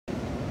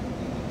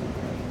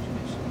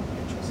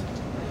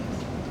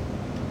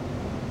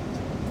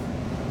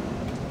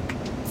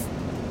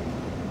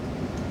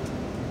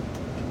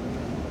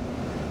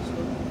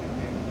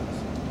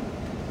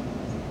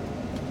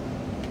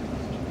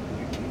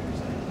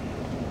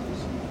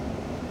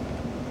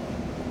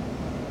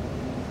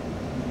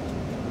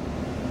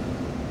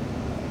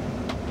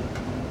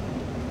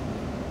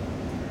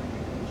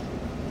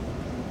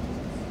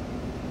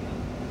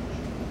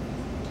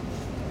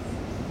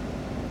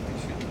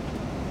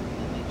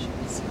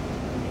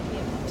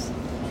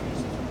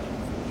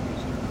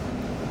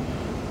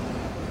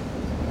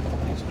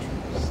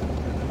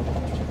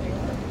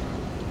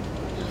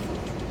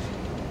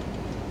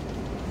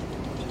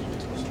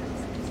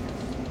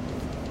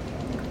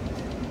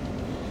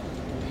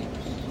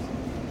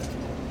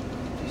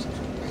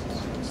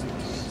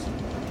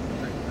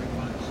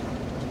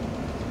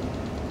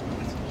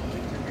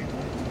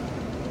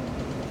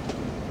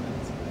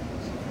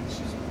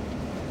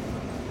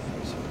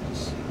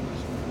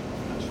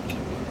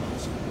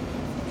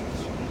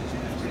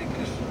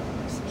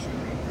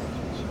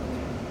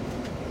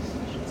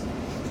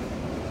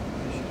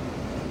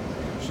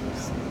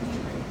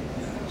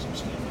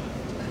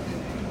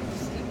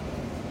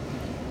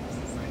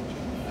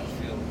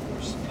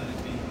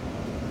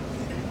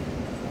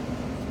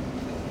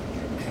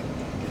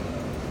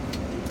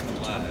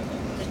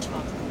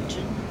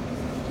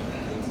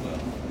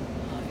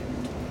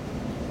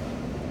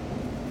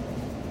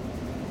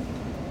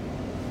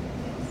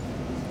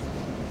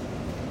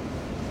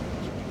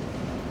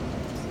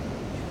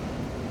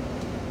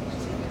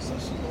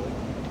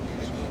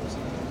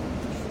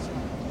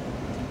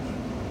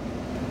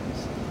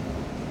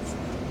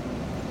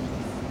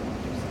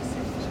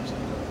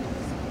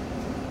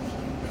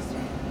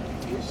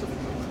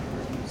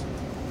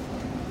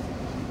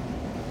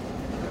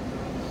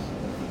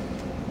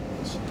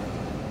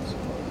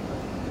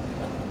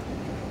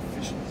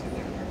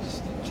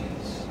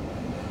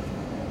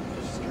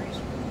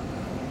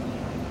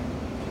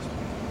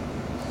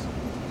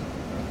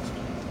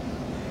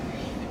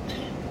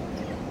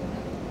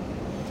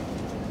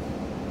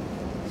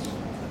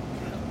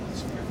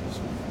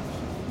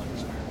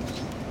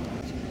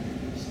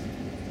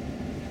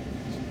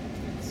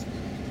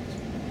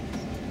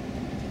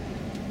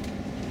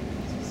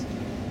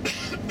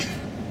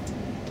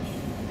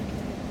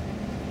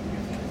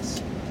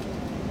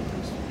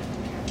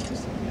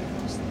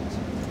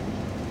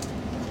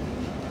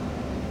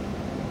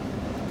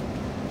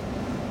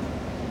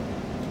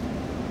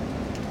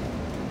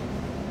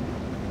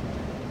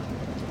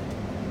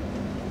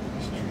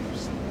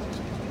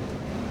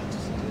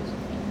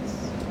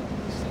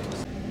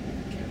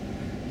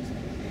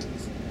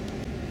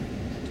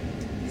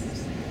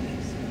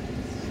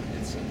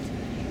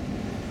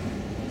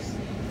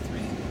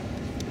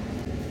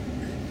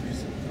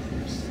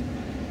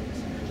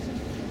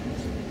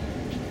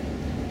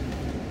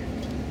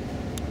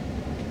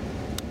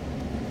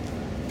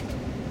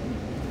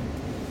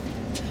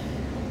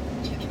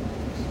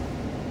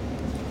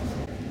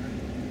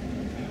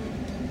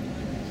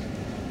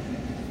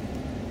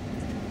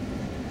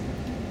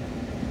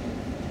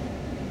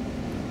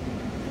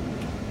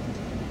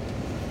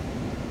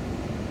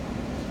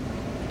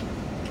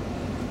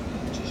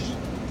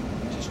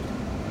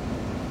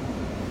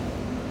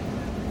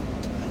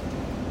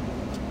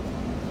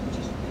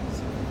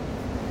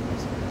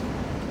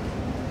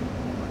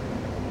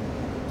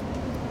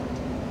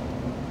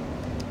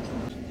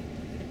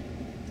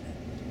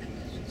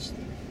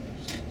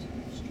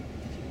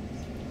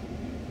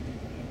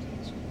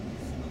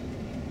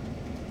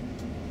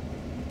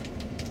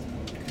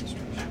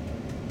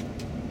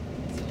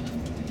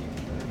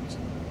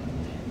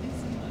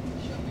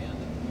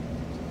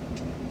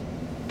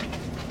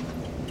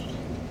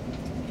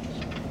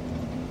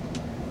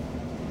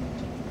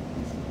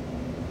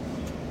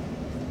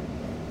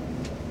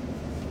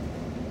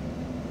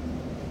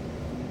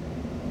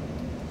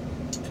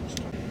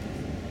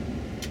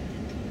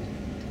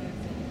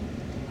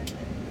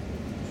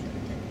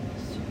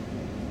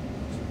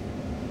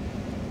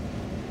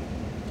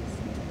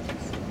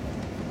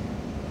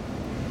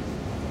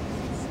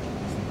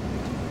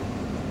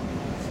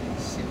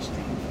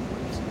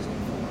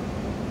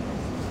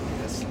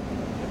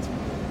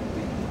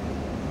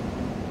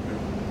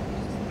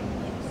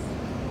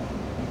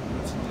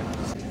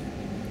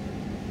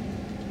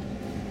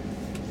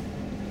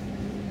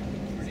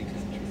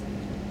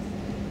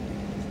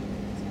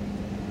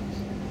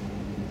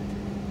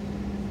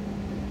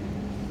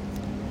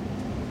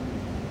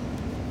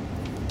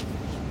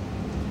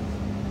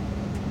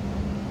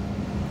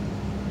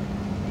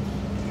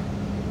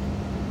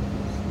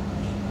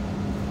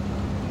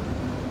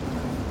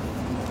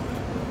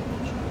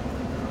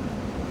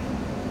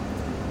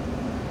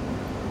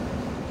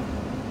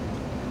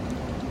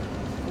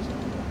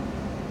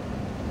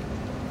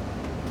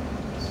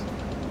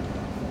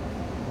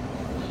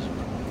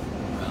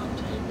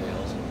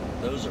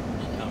Those are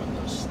pretty common,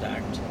 those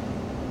stacked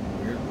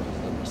weird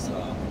ones that we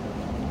saw.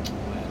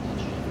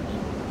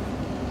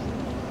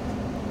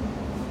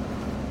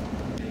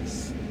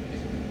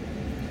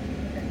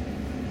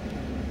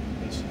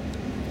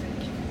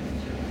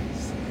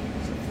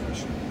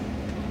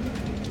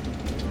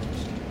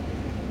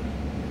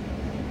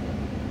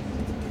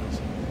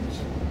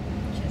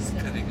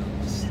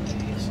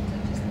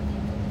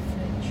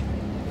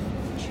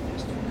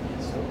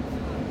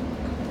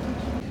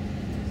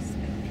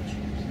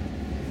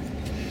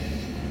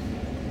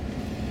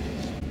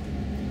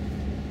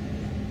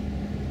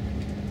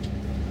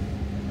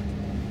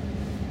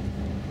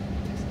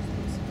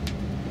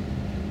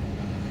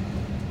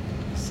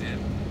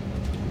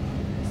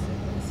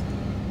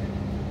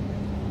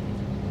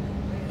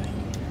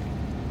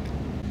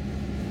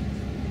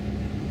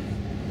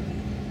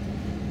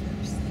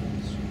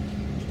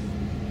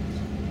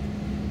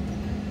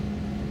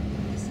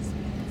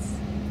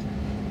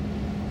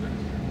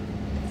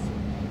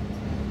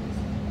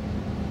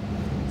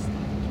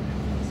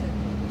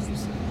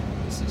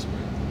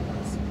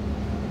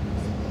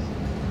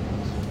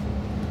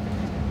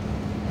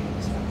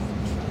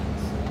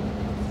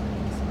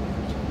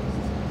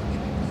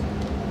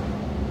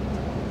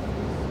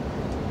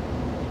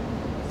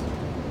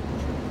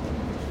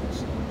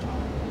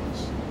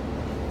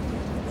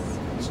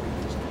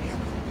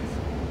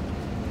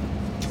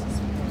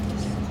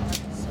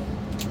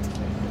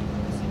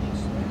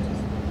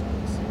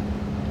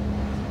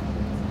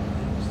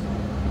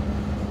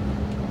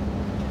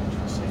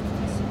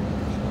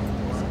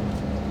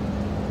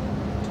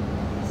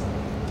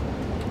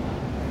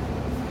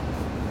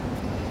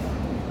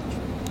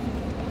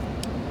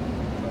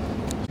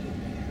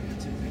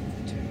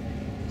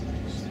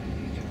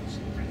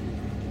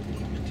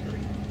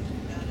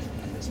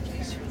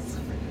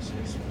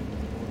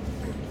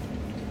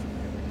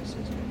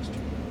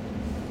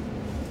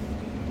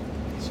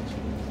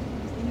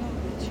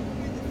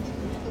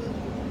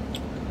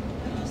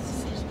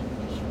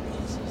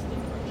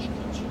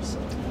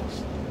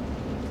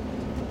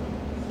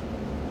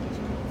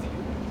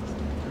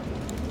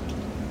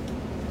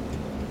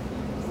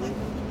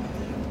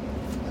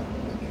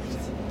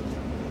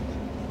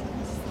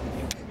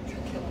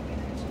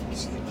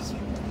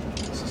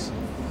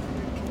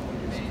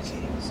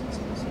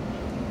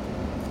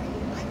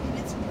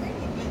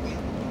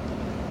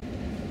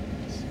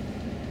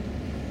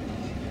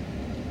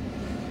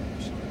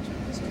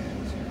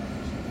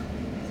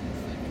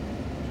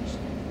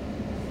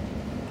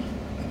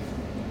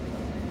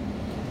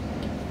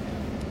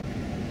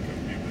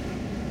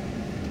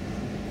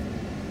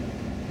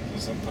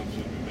 sometimes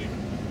when we make,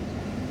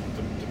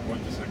 the point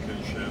is I can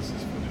share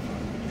this 45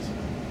 minutes.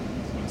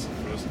 So it's the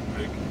first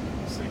break,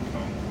 they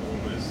count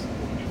always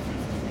only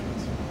 50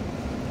 minutes.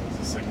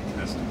 The second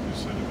has to be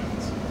 30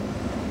 minutes.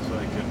 So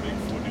I can make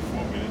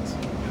 44 minutes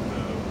and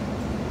the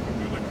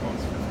computer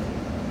counts 50.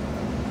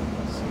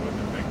 So it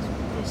makes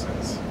no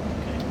sense.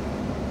 Okay.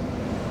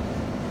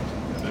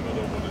 I never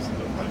know what is in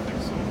the traffic,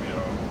 so we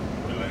are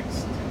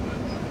relaxed and we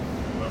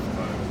have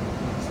time.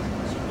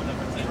 So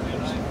whatever time we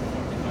arrive,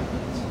 45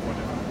 minutes.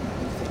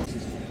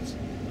 45 minutes.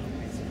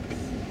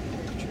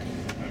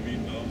 I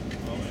mean, now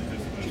I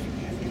have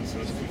the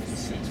first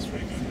 56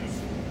 train I have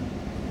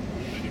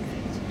many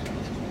minutes.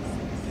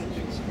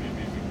 So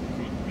maybe we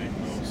could make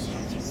now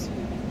 30.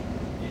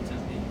 You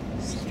tell me.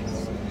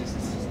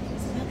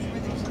 Maybe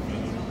it doesn't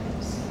matter.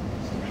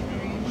 So maybe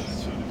I will let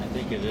 30. I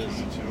think it is.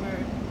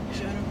 Where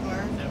Jonah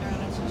Park,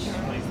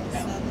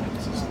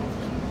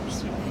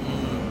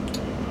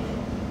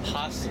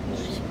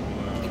 Possibly.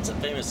 It's a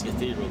famous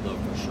cathedral, though,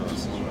 for sure.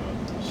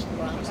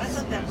 I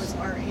thought that was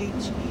RHEI.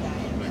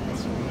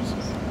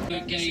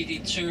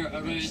 Guided tour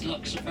around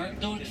Luxembourg.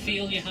 Don't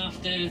feel you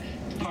have to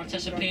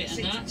participate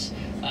in that.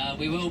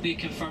 We will be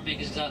confirming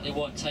exactly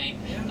what time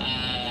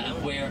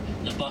and where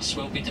the bus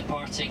will be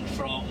departing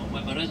from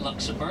when we're in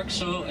Luxembourg.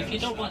 So if you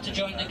don't want to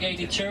join the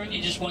guided tour and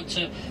you just want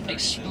to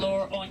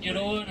explore on your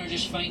own or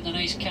just find a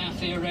nice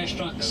cafe or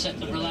restaurant and sit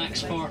and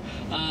relax for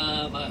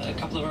a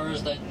couple of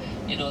hours, then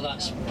you know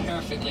that's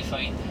perfectly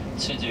fine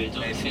to do.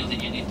 Don't feel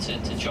that you need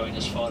to join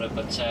us for it,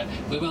 but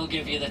we will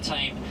give you the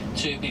time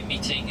to be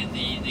meeting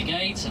the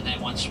guides, and then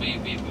once we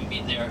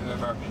meet there,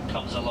 whoever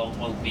comes along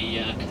will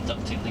be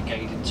conducting the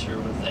guided tour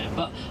with them.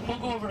 But we'll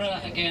go over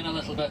it again a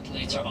little bit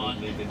later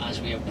on as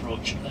we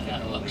approach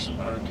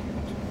Luxembourg.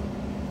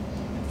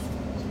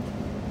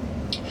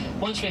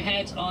 Once we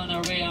head on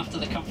our way after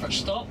the comfort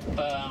stop,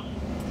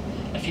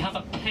 if you have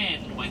a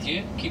pen with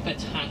you, keep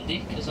it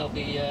handy, because I'll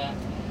be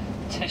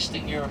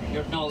testing your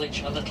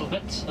knowledge a little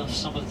bit of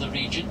some of the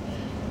region.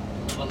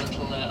 A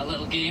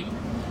little game.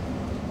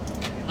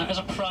 There's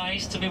a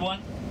prize to be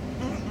won.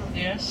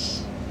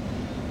 Yes.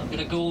 I've got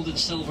a gold and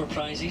silver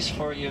prizes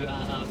for you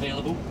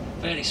available.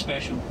 Very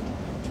special.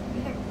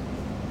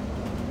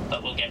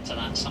 But we'll get to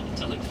that, something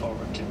to look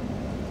forward to.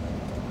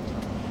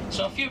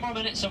 So a few more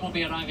minutes and we'll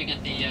be arriving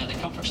at the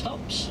comfort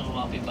stops, so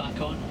I'll be back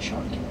on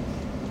shortly.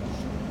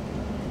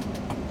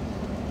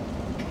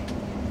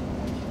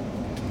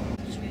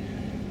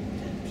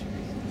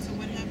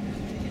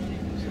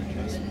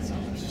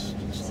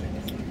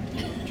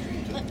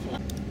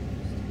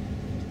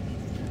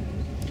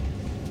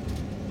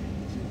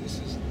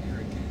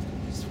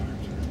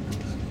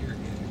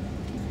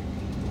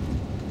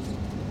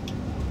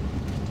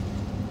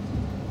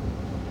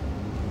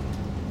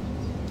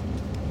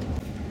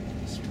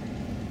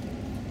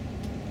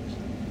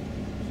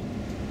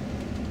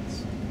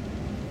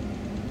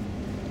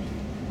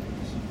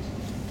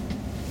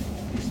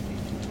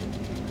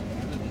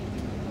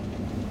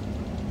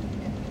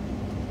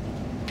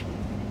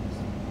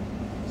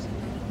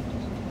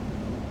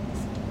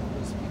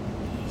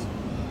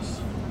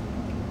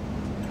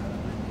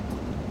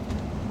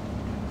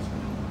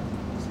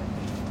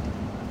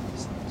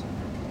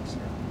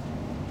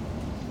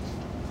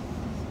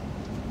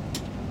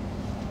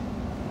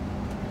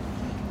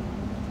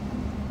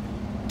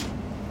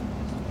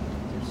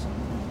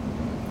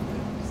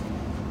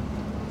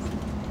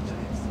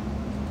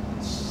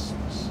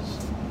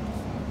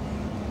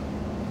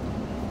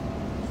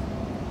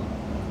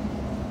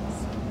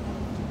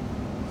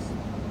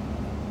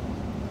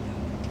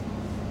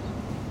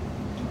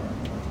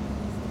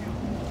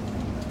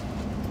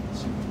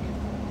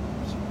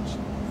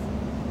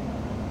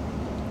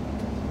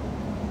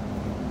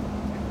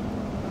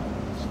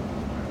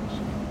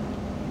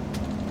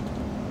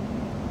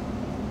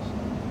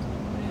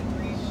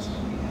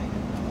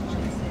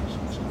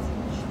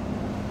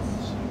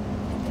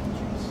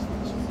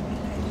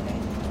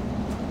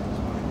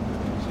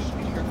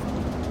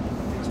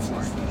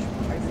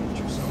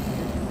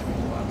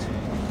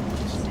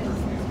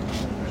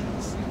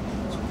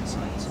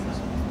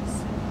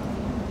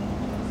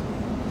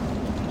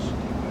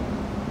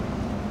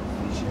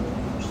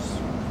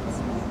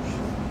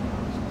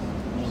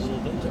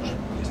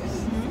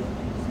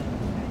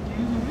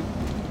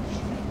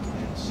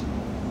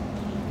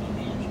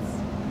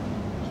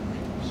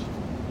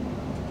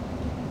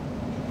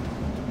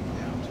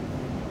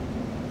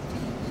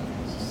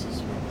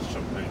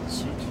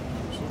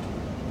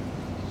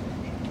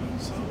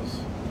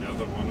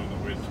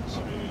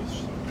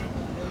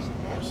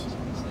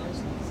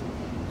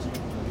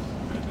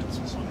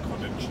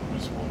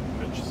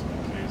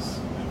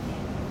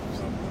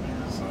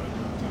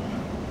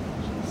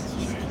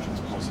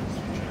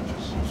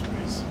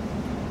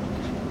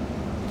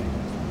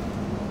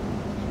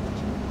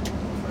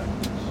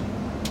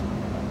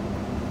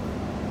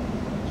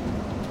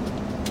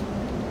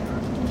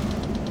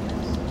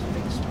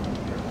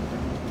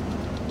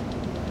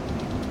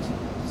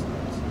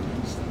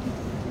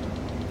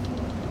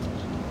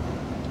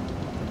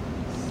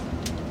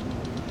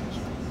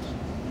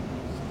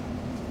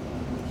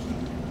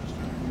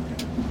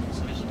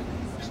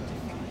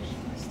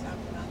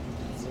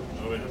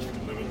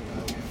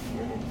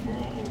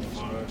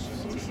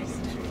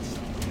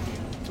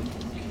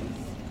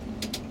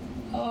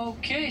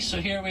 Okay, so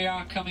here we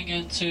are coming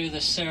into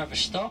the service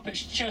stop.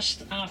 It's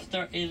just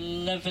after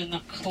 11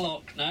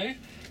 o'clock now,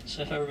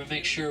 so if I were to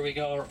make sure we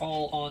are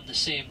all on the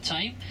same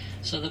time.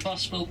 So the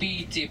bus will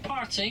be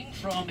departing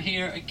from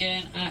here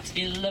again at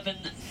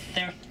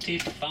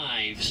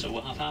 11:35. So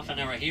we'll have half an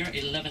hour here,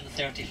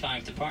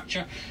 11:35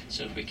 departure,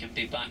 so we can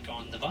be back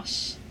on the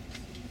bus.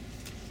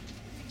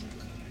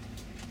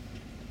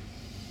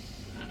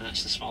 And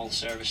that's the small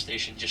service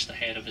station just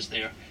ahead of us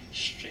there,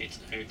 straight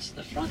out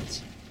the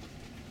front.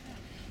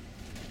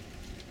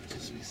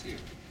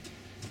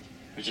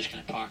 We're just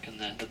going to park in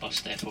the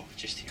bus depot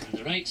just here on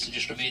the right, so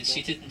just remain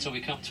seated until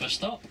we come to a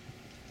stop.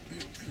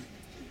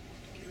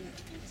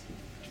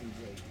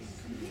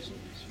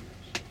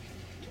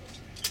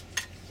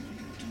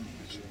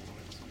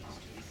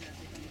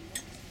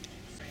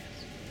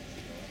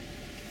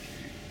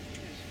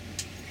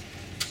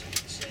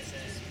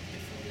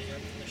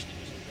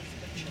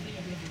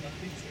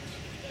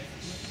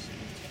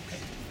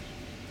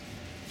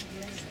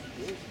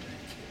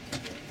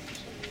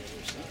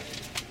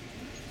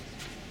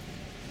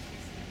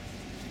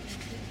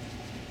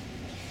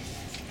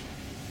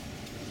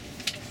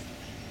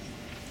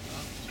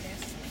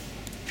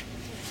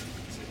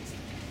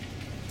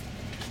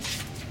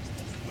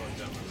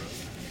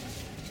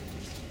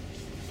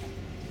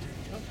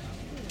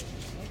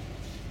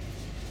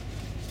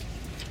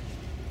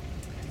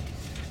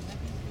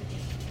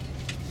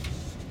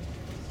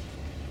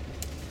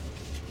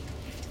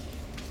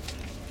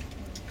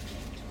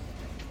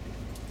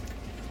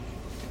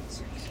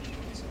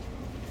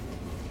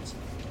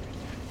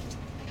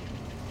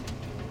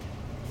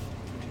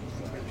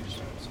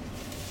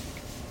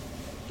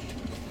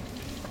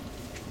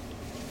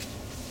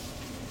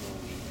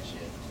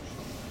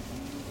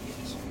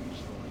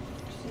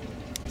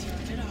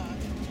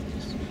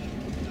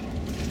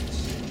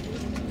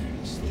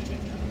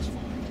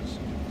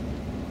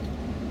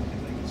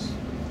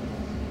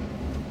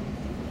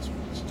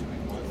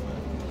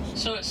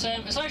 So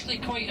it's actually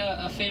quite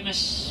a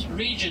famous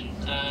region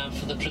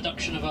for the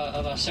production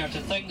of a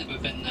certain thing that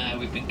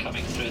we've been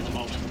coming through at the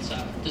moment.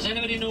 Does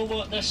anybody know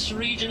what this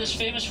region is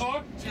famous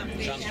for?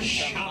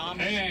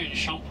 Champagne.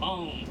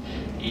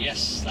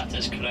 Yes, that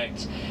is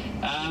correct.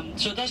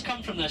 So it does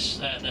come from this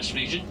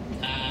region,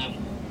 and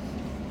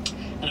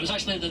it was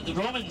actually the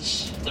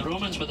Romans. The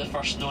Romans were the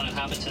first known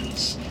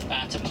inhabitants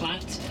to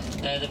plant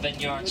the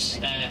vineyards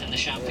in the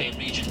Champagne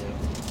region.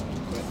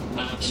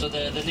 So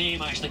the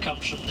name actually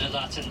comes from the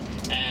Latin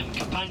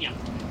Campagna,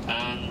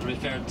 and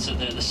referred to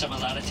the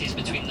similarities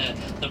between the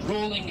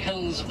rolling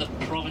hills of the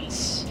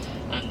Provence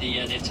and the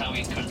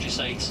Italian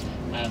countryside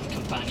of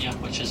Campania,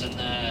 which is in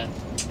the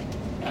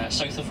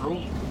south of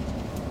Rome.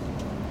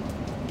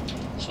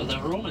 So the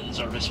Romans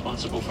are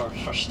responsible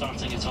for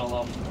starting it all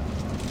off.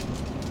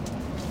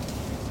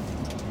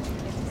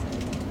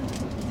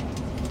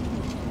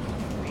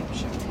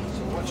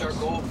 So what's our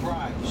gold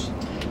prize?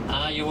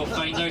 You will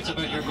find out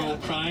about your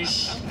gold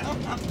prize.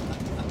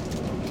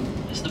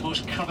 It's the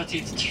most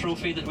coveted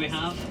trophy that we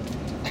have,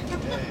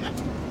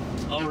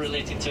 all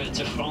related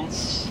to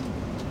France.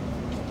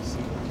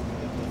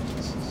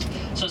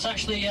 So it's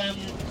actually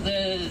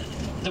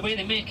the way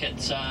they make it.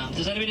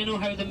 Does anybody know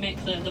how they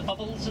make the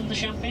bubbles in the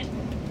champagne?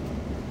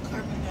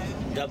 Carbon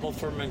dioxide. Double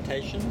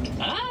fermentation?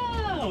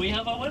 Ah, we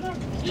have a winner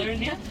down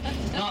here.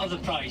 Not of the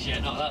prize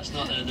yet. No, that's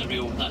not the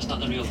real. That's not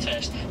the real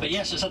test. But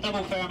yes, it's a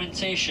double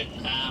fermentation.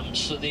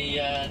 So they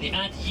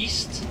add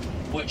yeast,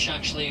 which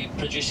actually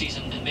produces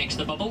and makes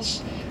the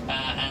bubbles,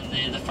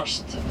 and the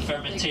first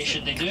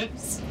fermentation they do,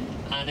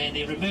 and then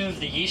they remove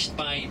the yeast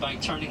by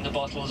turning the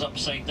bottles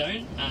upside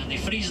down, and they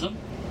freeze them,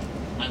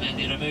 and then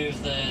they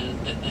remove the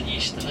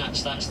yeast, and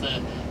that's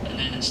and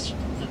then it's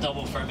the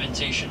double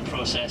fermentation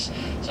process.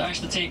 So it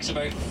actually takes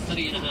about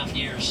 3.5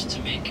 years to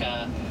make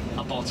a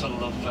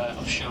bottle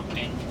of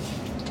champagne.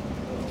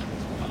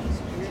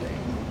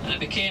 And it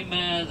became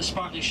the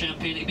sparkling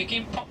champagne. It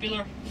became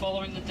popular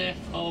following the death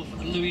of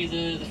Louis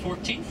the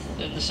XIV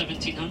in the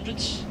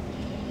 1700s,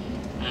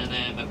 and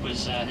it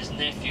was his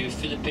nephew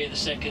Philippe II,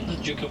 the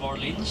Duke of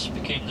Orleans,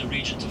 became the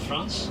regent of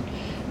France,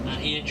 and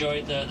he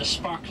enjoyed the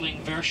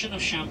sparkling version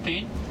of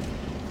champagne,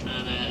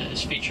 and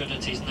is featured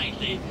at his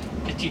nightly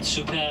Petites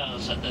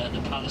Soupers at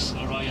the Palais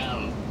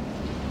Royal.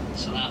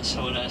 So that's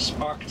how it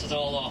sparked it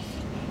all off.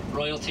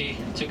 Royalty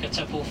took a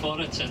tipple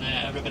for it, and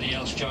everybody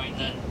else joined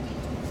in.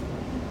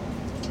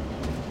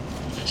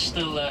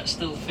 It's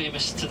still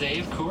famous today,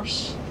 of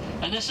course.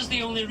 And this is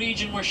the only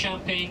region where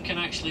champagne can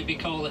actually be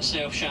called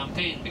itself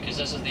champagne, because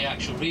this is the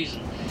actual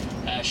reason.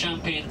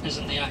 Champagne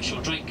isn't the actual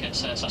drink,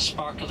 it's a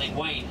sparkling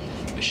wine,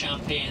 but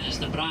champagne is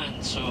the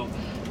brand. So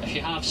if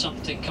you have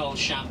something called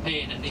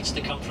champagne, it needs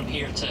to come from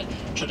here to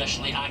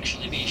traditionally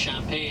actually be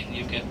champagne.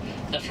 You've got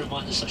different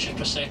ones such as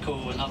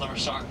Prosecco and other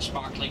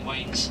sparkling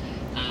wines,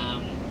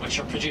 which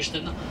are produced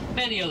in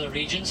many other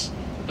regions,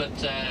 but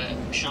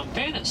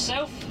champagne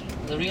itself,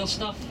 the real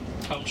stuff,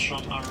 comes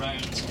from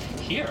around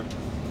here.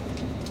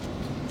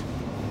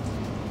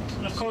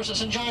 And of course,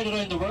 it's enjoyed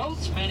around the world.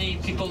 Many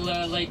people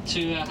like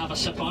to have a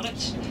sip on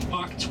it.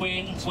 Mark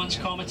Twain once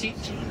commented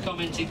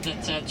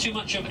that too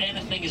much of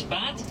anything is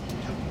bad,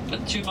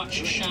 but too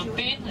much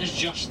champagne is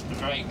just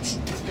right.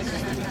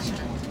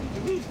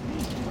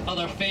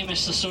 Other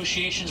famous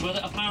associations with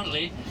it,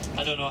 apparently,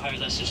 I don't know how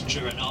this is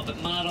true or not,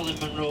 but Marilyn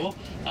Monroe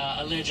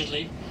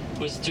allegedly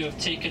was to have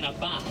taken a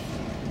bath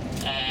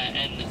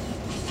in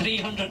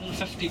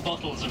 350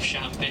 bottles of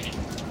champagne.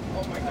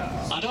 Oh my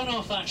God. I don't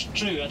know if that's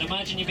true. I'd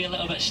imagine you'd be a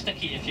little bit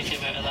sticky if you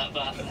came out of that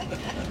bath.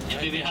 You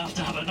maybe have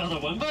to have another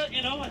one, but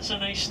you know, it's a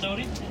nice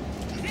story.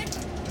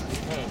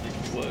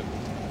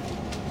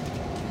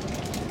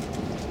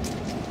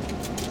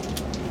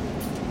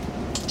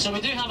 So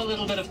we do have a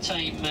little bit of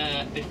time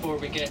before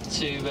we get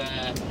to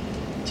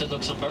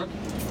Luxembourg.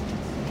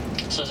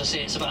 So as I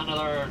say, it's about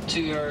another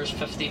 2 hours,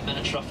 15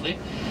 minutes roughly.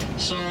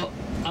 So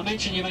I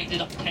mentioned you might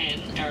need a pen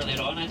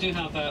earlier on. I do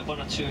have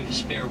 1 or 2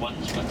 spare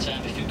ones, but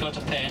if you've got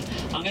a pen,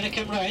 I'm going to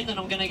come round and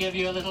I'm going to give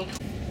you a little...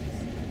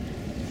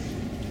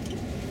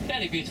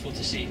 Very beautiful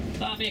to see.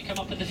 That may come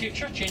up in the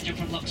future, changing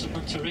from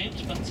Luxembourg to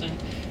Reims, but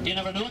you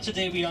never know.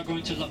 Today we are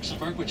going to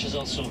Luxembourg, which is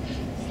also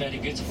very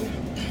beautiful,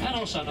 and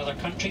also another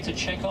country to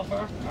check off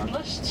our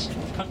lists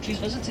of countries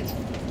visited.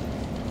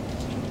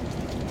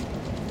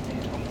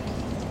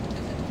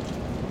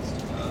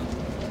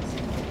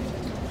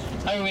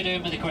 How are we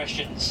doing with the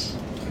questions?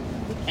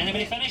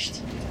 Anybody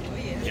finished?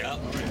 Yeah.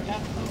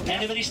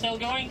 Anybody still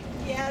going?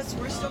 Yes,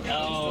 we're still going.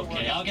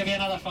 Okay, I'll give you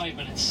another 5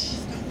 minutes.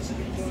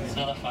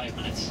 Another 5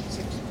 minutes.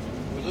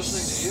 We're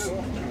listening to you.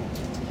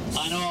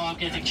 I know, I'm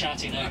getting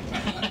chatty now.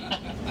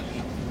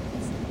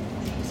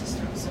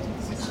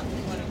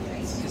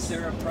 Is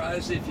there a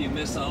prize if you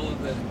miss all of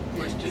the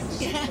questions?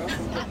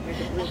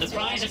 The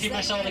prize, if you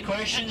miss all the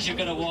questions, you're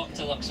going to walk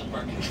to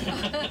Luxembourg.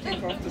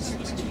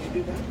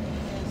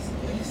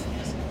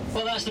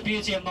 Well, that's the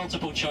beauty of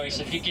multiple choice.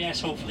 If you guess,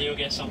 hopefully you'll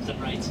get something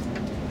right.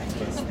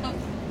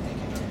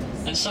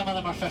 And some of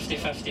them are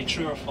 50-50,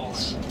 true or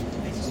false.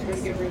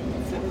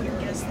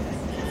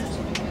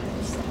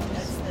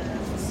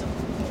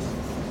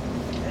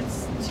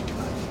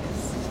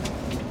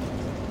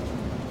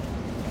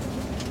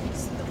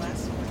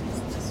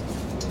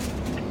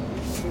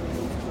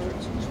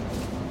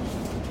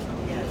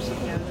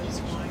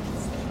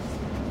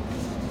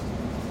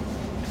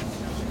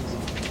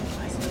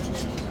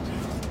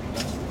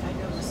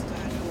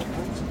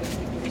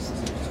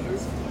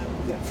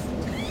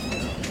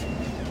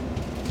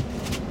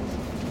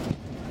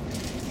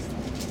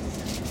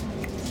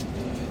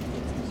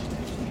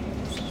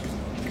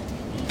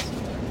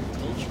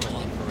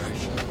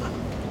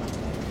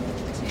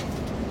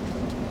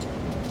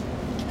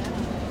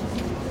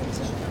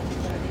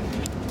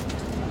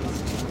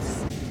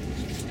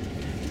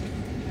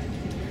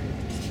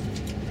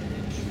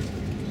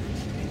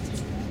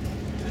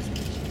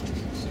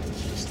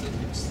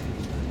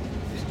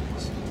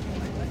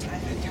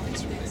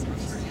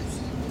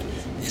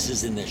 This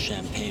is in the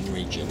Champagne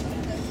region.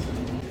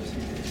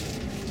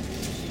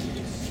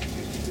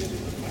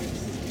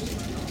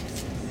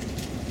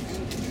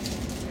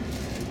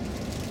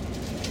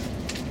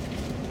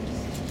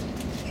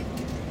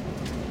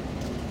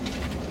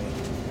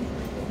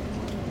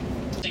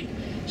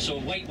 So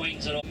white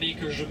wines are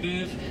makers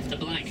remove the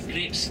black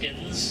grape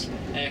skins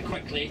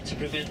quickly to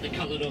prevent the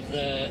colour of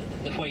the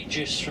white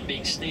juice from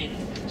being stained.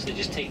 So they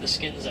just take the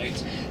skins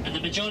out. And the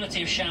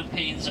majority of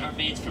champagnes are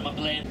made from a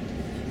blend.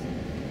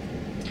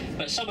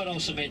 But some are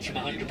also made from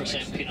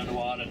 100% Pinot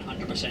Noir and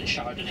 100%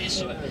 Chardonnay,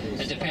 so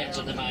it depends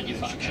on the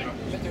manufacturer.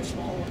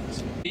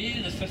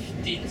 The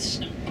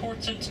 15th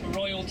important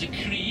royal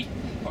decree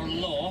or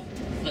law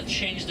that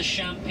changed the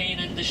champagne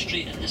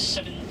industry in the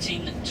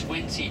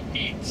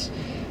 1728.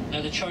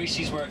 Now the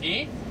choices were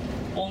A,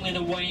 only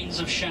the wines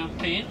of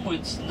Champagne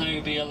would now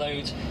be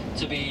allowed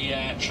to be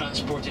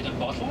transported in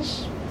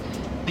bottles.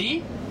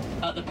 B,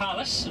 at the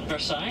palace in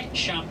Versailles,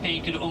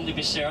 champagne could only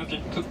be served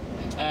in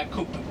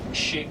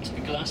coupe-shaped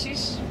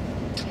glasses.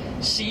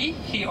 C,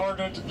 he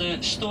ordered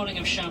the storing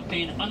of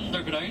champagne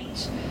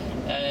underground,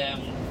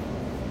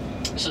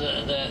 so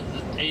that the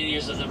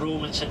areas that the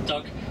Romans had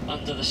dug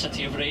under the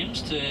city of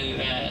Reims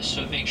to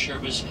so make sure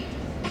it was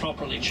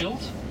properly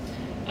chilled.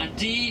 And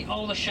D,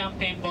 all the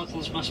champagne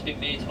bottles must be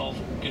made of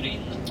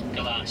green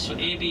glass. So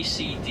A, B,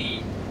 C,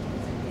 D.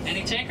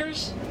 Any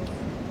takers?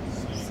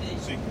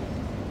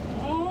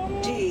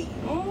 D.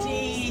 Oh.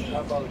 D.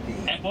 How about D?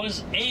 It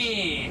was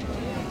A.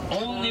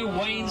 Only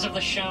wines of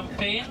the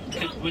Champagne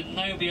would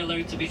now be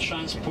allowed to be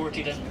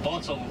transported in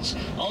bottles.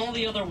 All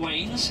the other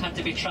wines had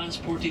to be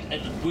transported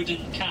in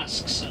wooden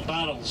casks and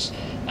barrels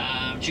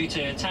due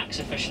to tax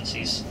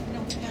efficiencies.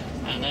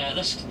 And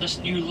this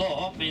new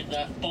law meant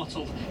that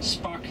bottled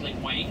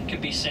sparkling wine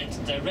could be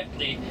sent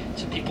directly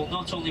to people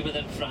not only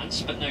within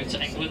France, but now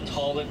to England,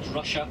 Holland,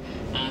 Russia,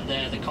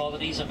 and the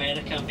colonies,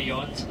 America and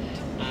beyond.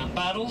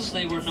 Barrels,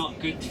 they were not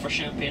good for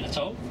champagne at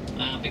all,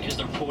 because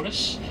they're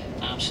porous,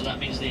 so that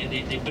means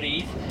they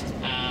breathe.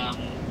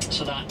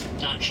 So that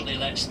naturally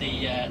lets the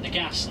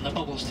gas and the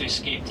bubbles to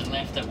escape and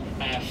left it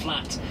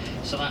flat.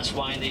 So that's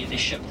why they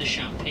ship the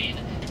champagne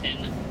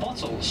in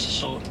bottles.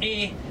 So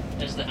A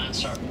is the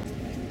answer.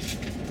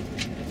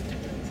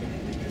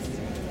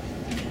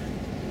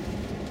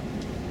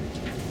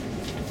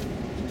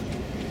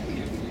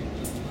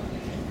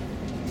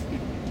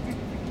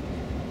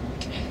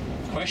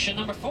 Question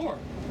number 4.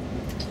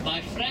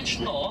 By French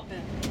law,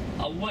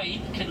 a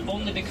wine can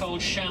only be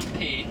called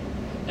champagne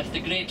if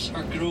the grapes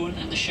are grown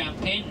in the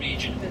Champagne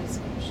region.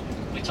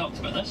 We talked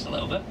about this a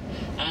little bit.